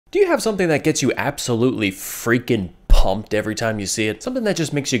Do you have something that gets you absolutely freaking pumped every time you see it? Something that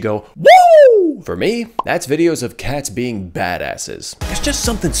just makes you go, woo! For me, that's videos of cats being badasses. There's just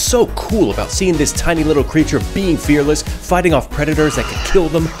something so cool about seeing this tiny little creature being fearless, fighting off predators that could kill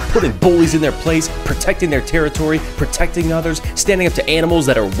them, putting bullies in their place, protecting their territory, protecting others, standing up to animals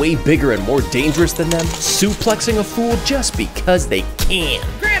that are way bigger and more dangerous than them, suplexing a fool just because they can.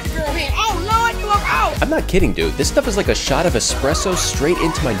 Grab the girl hand. Oh Lord, you are out! I'm not kidding, dude. This stuff is like a shot of espresso straight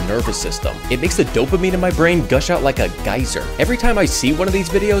into my nervous system. It makes the dopamine in my brain gush out like a geyser. Every time I see one of these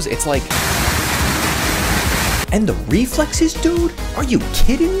videos, it's like... And the reflexes, dude? Are you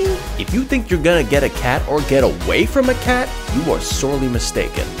kidding me? If you think you're gonna get a cat or get away from a cat, you are sorely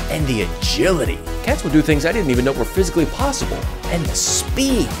mistaken. And the agility. Cats will do things I didn't even know were physically possible. And the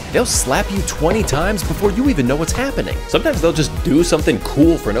speed. They'll slap you 20 times before you even know what's happening. Sometimes they'll just do something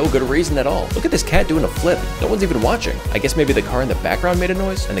cool for no good reason at all. Look at this cat doing a flip. No one's even watching. I guess maybe the car in the background made a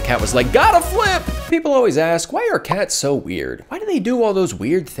noise and the cat was like, gotta flip! People always ask, why are cats so weird? Why do they do all those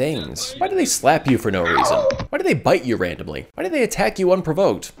weird things? Why do they slap you for no reason? Why do they bite you randomly? Why do they attack you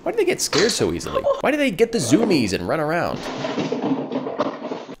unprovoked? Why do they get scared so easily? Why do they get the zoomies and run around?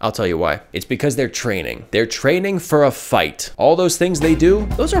 I'll tell you why. It's because they're training. They're training for a fight. All those things they do,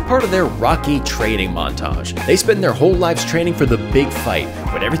 those are part of their Rocky training montage. They spend their whole lives training for the big fight,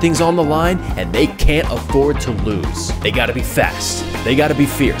 when everything's on the line and they can't afford to lose. They gotta be fast, they gotta be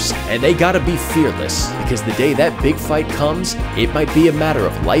fierce, and they gotta be fearless, because the day that big fight comes, it might be a matter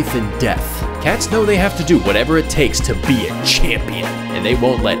of life and death. Cats know they have to do whatever it takes to be a champion, and they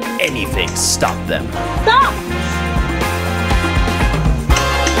won't let anything stop them. Stop!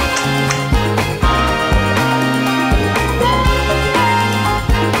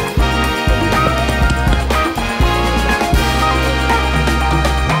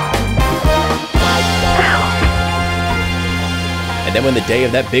 And then when the day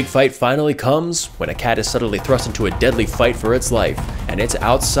of that big fight finally comes, when a cat is suddenly thrust into a deadly fight for its life, and it's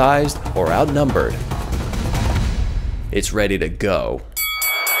outsized or outnumbered, it's ready to go.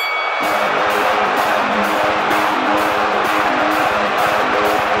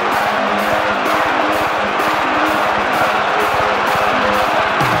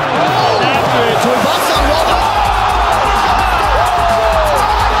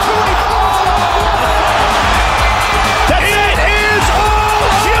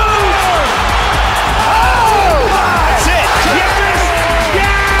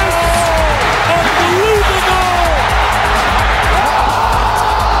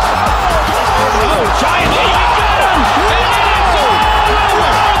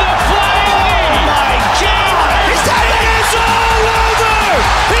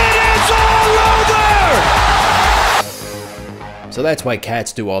 So that's why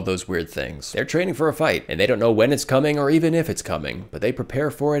cats do all those weird things. They're training for a fight, and they don't know when it's coming or even if it's coming, but they prepare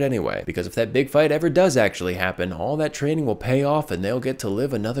for it anyway. Because if that big fight ever does actually happen, all that training will pay off and they'll get to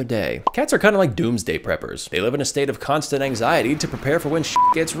live another day. Cats are kind of like doomsday preppers. They live in a state of constant anxiety to prepare for when shit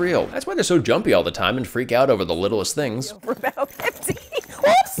gets real. That's why they're so jumpy all the time and freak out over the littlest things. We're about 50.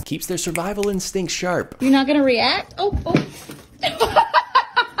 Whoops! Keeps their survival instinct sharp. You're not gonna react? Oh.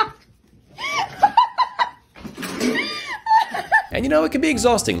 And you know, it can be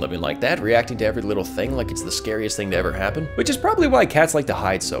exhausting living like that, reacting to every little thing like it's the scariest thing to ever happen. Which is probably why cats like to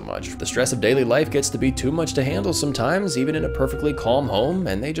hide so much. The stress of daily life gets to be too much to handle sometimes, even in a perfectly calm home,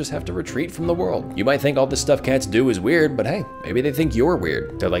 and they just have to retreat from the world. You might think all this stuff cats do is weird, but hey, maybe they think you're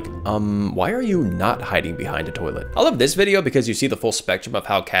weird. They're like, why are you not hiding behind a toilet? I love this video because you see the full spectrum of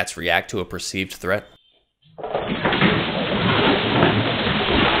how cats react to a perceived threat.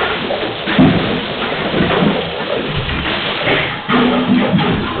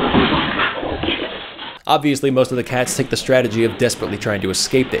 Obviously, most of the cats take the strategy of desperately trying to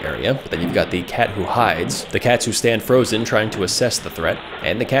escape the area, but then you've got the cat who hides, the cats who stand frozen trying to assess the threat,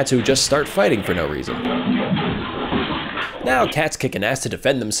 and the cats who just start fighting for no reason. Now, cats kicking ass to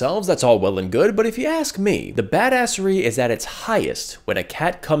defend themselves, that's all well and good, but if you ask me, the badassery is at its highest when a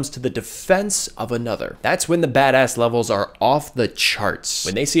cat comes to the defense of another. That's when the badass levels are off the charts.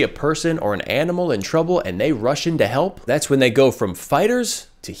 When they see a person or an animal in trouble and they rush in to help, that's when they go from fighters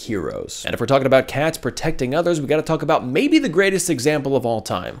to heroes. And if we're talking about cats protecting others, we gotta talk about maybe the greatest example of all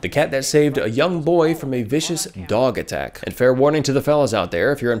time. The cat that saved a young boy from a vicious dog attack. And fair warning to the fellas out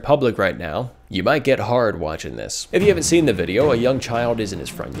there, if you're in public right now, you might get hard watching this. If you haven't seen the video, a young child is in his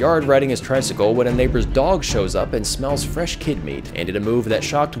front yard riding his tricycle when a neighbor's dog shows up and smells fresh kid meat. And in a move that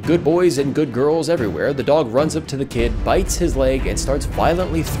shocked good boys and good girls everywhere, the dog runs up to the kid, bites his leg, and starts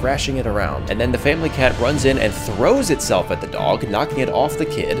violently thrashing it around. And then the family cat runs in and throws itself at the dog, knocking it off the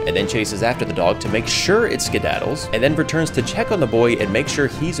kid, and then chases after the dog to make sure it skedaddles, and then returns to check on the boy and make sure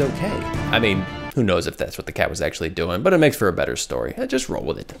he's okay. I mean, who knows if that's what the cat was actually doing, but it makes for a better story. Just roll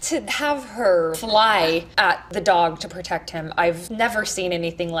with it. To have her fly at the dog to protect him, I've never seen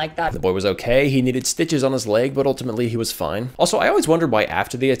anything like that. The boy was okay. He needed stitches on his leg, but ultimately he was fine. Also, I always wondered why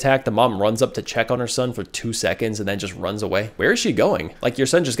after the attack, the mom runs up to check on her son for 2 seconds and then just runs away. Where is she going? Like, your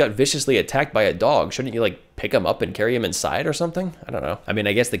son just got viciously attacked by a dog. Shouldn't you, like, pick him up and carry him inside or something? I don't know. I mean,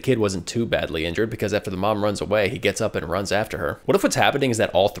 I guess the kid wasn't too badly injured because after the mom runs away, he gets up and runs after her. What if what's happening is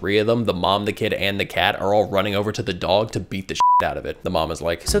that all 3 of them, the mom, the kid, and the cat, are all running over to the dog to beat the shit out of it? The mom is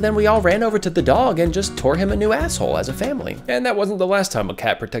like, so then we all ran over to the dog and just tore him a new asshole as a family. And that wasn't the last time a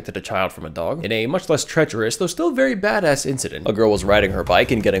cat protected a child from a dog. In a much less treacherous, though still very badass incident, a girl was riding her bike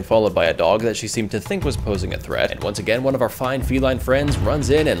and getting followed by a dog that she seemed to think was posing a threat. And once again, one of our fine feline friends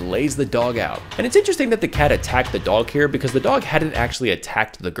runs in and lays the dog out. And it's interesting that the cat attacked the dog here because the dog hadn't actually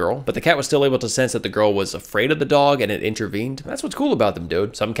attacked the girl, but the cat was still able to sense that the girl was afraid of the dog and it intervened. That's what's cool about them,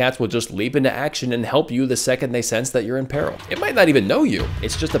 dude. Some cats will just leap into action and help you the second they sense that you're in peril. It might not even know you.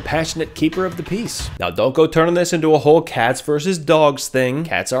 It's just a passionate keeper of the peace. Now, don't go turning this into a whole cats versus dogs thing.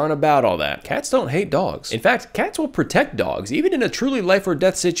 Cats aren't about all that. Cats don't hate dogs. In fact, cats will protect dogs, even in a truly life or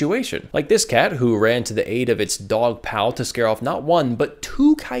death situation. Like this cat who ran to the aid of its dog pal to scare off not 1, but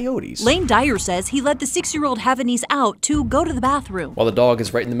 2 coyotes. Lane Dyer says he let the 6-year-old Havanese out to go to the bathroom. While the dog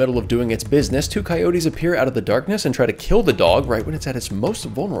is right in the middle of doing its business, 2 coyotes appear out of the darkness and try to kill the dog right when it's at its most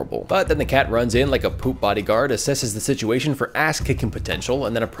vulnerable. But then the cat runs in like a poop bodyguard, assesses the situation for ass-kicking potential,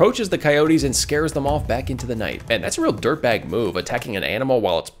 and then approaches the coyotes and scares them off back into the night. And that's a real dirtbag move, attacking an animal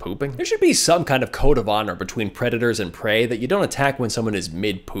while it's pooping. There should be some kind of code of honor between predators and prey that you don't attack when someone is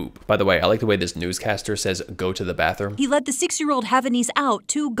mid-poop. By the way, I like the way this newscaster says, go to the bathroom. He let the 6-year-old Havanese out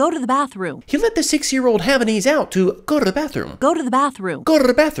to go to the bathroom. He let the 6-year-old Havanese out to go to the bathroom. Go to the bathroom. Go to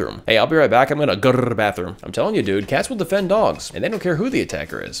the bathroom. Hey, I'll be right back. I'm gonna go to the bathroom. I'm telling you, dude, cats will defend dogs, and they don't care who the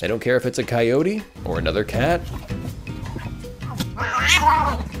attacker is. They don't care if it's a coyote, or another cat,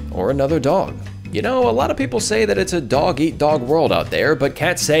 or another dog. You know, a lot of people say that it's a dog-eat-dog world out there, but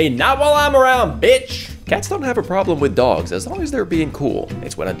cats say, not while I'm around, bitch! Cats don't have a problem with dogs as long as they're being cool.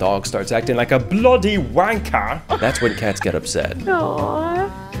 It's when a dog starts acting like a bloody wanker, that's when cats get upset. Aww.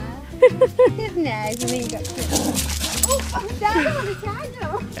 It's nice. And then you got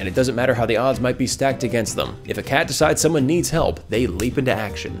And it doesn't matter how the odds might be stacked against them. If a cat decides someone needs help, they leap into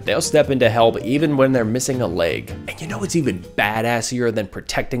action. They'll step in to help even when they're missing a leg. And you know what's even badassier than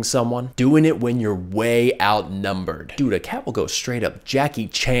protecting someone? Doing it when you're way outnumbered. Dude, a cat will go straight up Jackie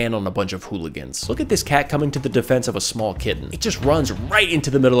Chan on a bunch of hooligans. Look at this cat coming to the defense of a small kitten. It just runs right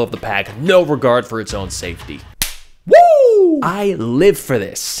into the middle of the pack, no regard for its own safety. Woo! I live for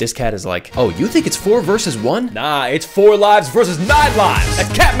this. This cat is like, oh, you think it's 4 versus 1? Nah, it's 4 lives versus 9 lives.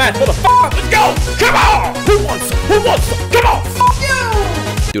 That's cat match, motherfucker. Let's go. Come on. Who wants some? Who wants some? Come on. Fuck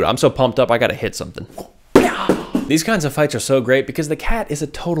you. Dude, I'm so pumped up. I gotta hit something. These kinds of fights are so great because the cat is a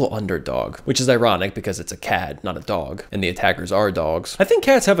total underdog, which is ironic because it's a cat, not a dog, and the attackers are dogs. I think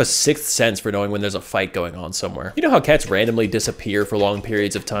cats have a 6th sense for knowing when there's a fight going on somewhere. You know how cats randomly disappear for long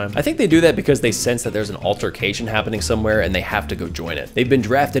periods of time? I think they do that because they sense that there's an altercation happening somewhere and they have to go join it. They've been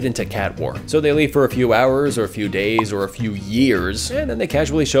drafted into cat war, so they leave for a few hours or a few days or a few years, and then they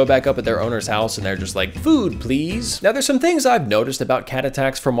casually show back up at their owner's house and they're just like, food please. Now there's some things I've noticed about cat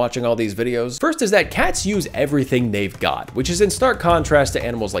attacks from watching all these videos. First is that cats use everything they've got, which is in stark contrast to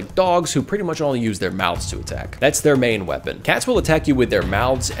animals like dogs who pretty much only use their mouths to attack. That's their main weapon. Cats will attack you with their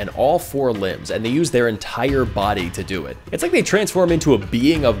mouths and all 4 limbs, and they use their entire body to do it. It's like they transform into a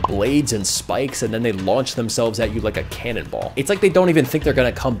being of blades and spikes and then they launch themselves at you like a cannonball. It's like they don't even think they're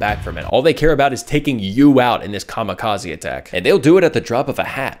gonna come back from it. All they care about is taking you out in this kamikaze attack, and they'll do it at the drop of a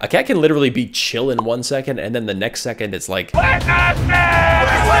hat. A cat can literally be chill in 1 second and then the next second it's like,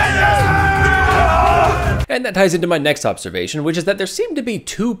 and that ties into my next observation, which is that there seem to be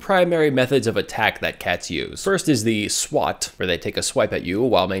 2 primary methods of attack that cats use. First is the swat, where they take a swipe at you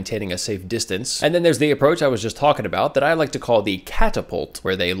while maintaining a safe distance. And then there's the approach I was just talking about that I like to call the catapult,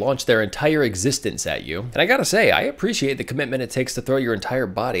 where they launch their entire existence at you. And I gotta say, I appreciate the commitment it takes to throw your entire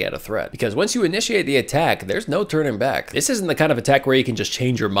body at a threat, because once you initiate the attack, there's no turning back. This isn't the kind of attack where you can just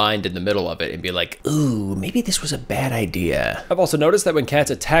change your mind in the middle of it and be like, ooh, maybe this was a bad idea. I've also noticed that when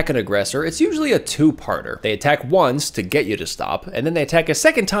cats attack an aggressor, it's usually a 2-parter. They attack once to get you to stop, and then they attack a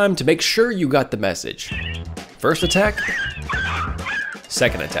second time to make sure you got the message. First attack,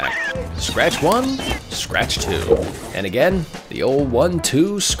 Second attack. Scratch 1, scratch 2. And again, the old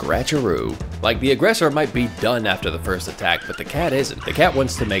 1-2 scratcheroo. Like, the aggressor might be done after the first attack, but the cat isn't. The cat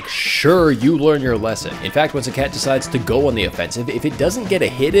wants to make sure you learn your lesson. In fact, once a cat decides to go on the offensive, if it doesn't get a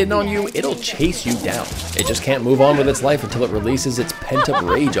hit in on you, it'll chase you down. It just can't move on with its life until it releases its pent-up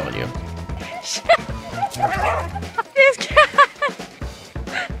rage on you. This cat.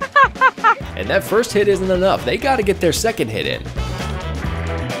 And that first hit isn't enough. They gotta get their second hit in.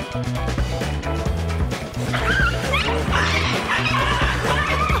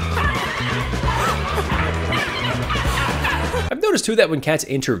 I've noticed too that when cats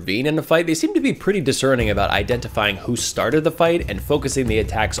intervene in a fight, they seem to be pretty discerning about identifying who started the fight and focusing the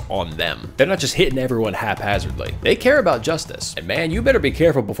attacks on them. They're not just hitting everyone haphazardly. They care about justice. And man, you better be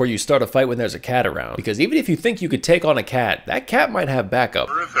careful before you start a fight when there's a cat around, because even if you think you could take on a cat, that cat might have backup.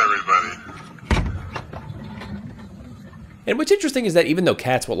 Where is everybody? And what's interesting is that even though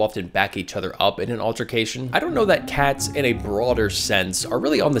cats will often back each other up in an altercation, I don't know that cats in a broader sense are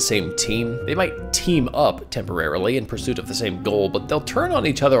really on the same team. They might team up temporarily in pursuit of the same goal, but they'll turn on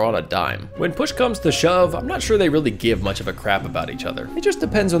each other on a dime. When push comes to shove, I'm not sure they really give much of a crap about each other. It just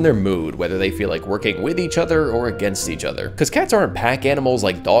depends on their mood, whether they feel like working with each other or against each other. Because cats aren't pack animals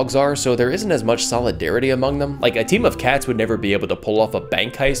like dogs are, so there isn't as much solidarity among them. Like, a team of cats would never be able to pull off a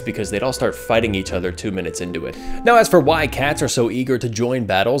bank heist because they'd all start fighting each other 2 minutes into it. Now, as for why cats are so eager to join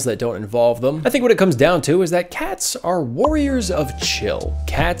battles that don't involve them, I think what it comes down to is that cats are warriors of chill.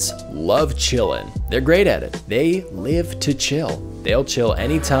 Cats love chillin'. They're great at it. They live to chill. They'll chill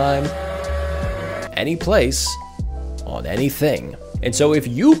anytime, any place, on anything. And so if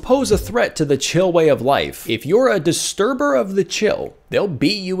you pose a threat to the chill way of life, if you're a disturber of the chill, they'll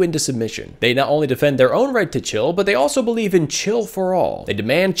beat you into submission. They not only defend their own right to chill, but they also believe in chill for all. They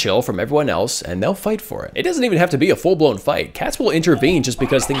demand chill from everyone else, and they'll fight for it. It doesn't even have to be a full-blown fight. Cats will intervene just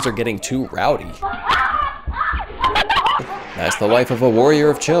because things are getting too rowdy. That's the life of a warrior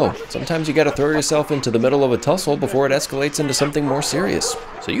of chill. Sometimes you gotta throw yourself into the middle of a tussle before it escalates into something more serious.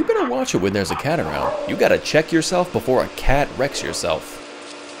 So you better watch it when there's a cat around. You gotta check yourself before a cat wrecks yourself.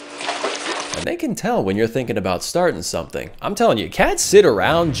 And they can tell when you're thinking about starting something. I'm telling you, cats sit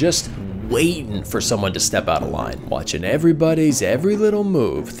around just waiting for someone to step out of line, watching everybody's every little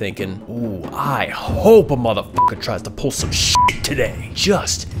move, thinking, ooh, I hope a motherfucker tries to pull some shit today.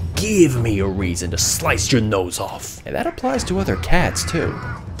 Just give me a reason to slice your nose off. And that applies to other cats too.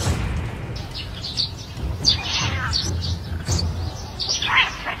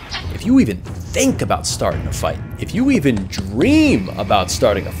 If you even think about starting a fight, if you even dream about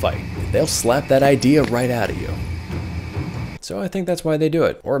starting a fight, they'll slap that idea right out of you. So I think that's why they do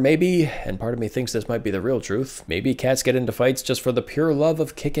it. Or maybe, and part of me thinks this might be the real truth, maybe cats get into fights just for the pure love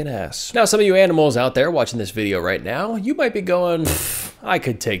of kicking ass. Now, some of you animals out there watching this video right now, you might be going, I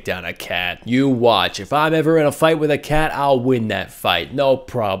could take down a cat. You watch. If I'm ever in a fight with a cat, I'll win that fight. No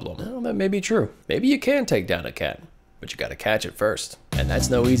problem. Well, that may be true. Maybe you can take down a cat, but you gotta catch it first. And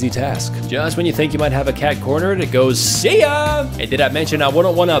that's no easy task. Just when you think you might have a cat cornered, it goes, see ya! And did I mention I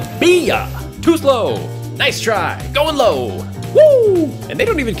wouldn't wanna be ya? Too slow. Nice try. Going low. Woo! And they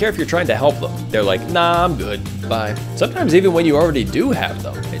don't even care if you're trying to help them. They're like, nah, I'm good. Bye. Sometimes even when you already do have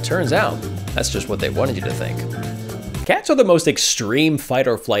them, it turns out that's just what they wanted you to think. Cats are the most extreme fight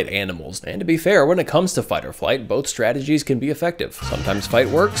or flight animals, and to be fair, when it comes to fight or flight, both strategies can be effective. Sometimes fight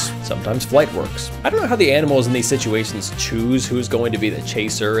works, sometimes flight works. I don't know how the animals in these situations choose who's going to be the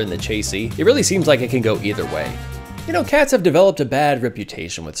chaser and the chasee. It really seems like it can go either way. You know, cats have developed a bad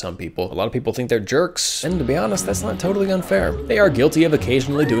reputation with some people. A lot of people think they're jerks, and to be honest, that's not totally unfair. They are guilty of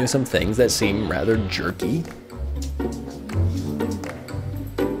occasionally doing some things that seem rather jerky.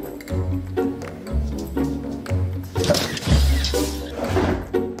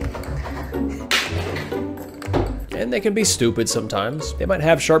 And they can be stupid sometimes. They might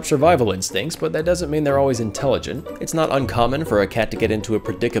have sharp survival instincts, but that doesn't mean they're always intelligent. It's not uncommon for a cat to get into a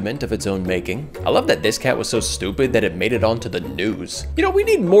predicament of its own making. I love that this cat was so stupid that it made it onto the news. You know, we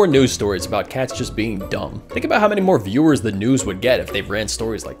need more news stories about cats just being dumb. Think about how many more viewers the news would get if they ran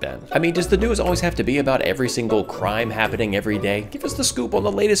stories like that. I mean, does the news always have to be about every single crime happening every day? Give us the scoop on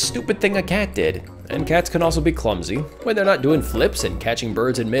the latest stupid thing a cat did. And cats can also be clumsy. When they're not doing flips and catching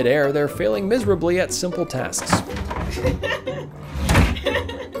birds in midair, they're failing miserably at simple tasks.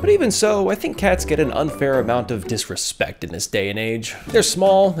 But even so, I think cats get an unfair amount of disrespect in this day and age. They're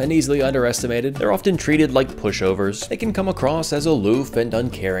small and easily underestimated. They're often treated like pushovers. They can come across as aloof and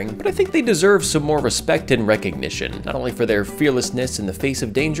uncaring, but I think they deserve some more respect and recognition, not only for their fearlessness in the face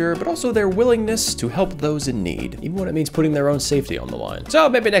of danger, but also their willingness to help those in need, even when it means putting their own safety on the line. So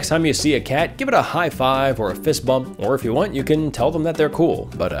maybe next time you see a cat, give it a high five or a fist bump, or if you want, you can tell them that they're cool,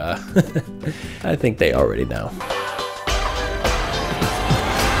 but I think they already know.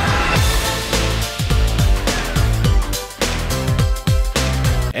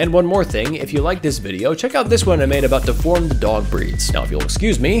 And one more thing, if you like this video, check out this one I made about deformed dog breeds. Now, if you'll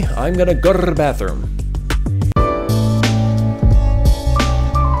excuse me, I'm gonna go to the bathroom.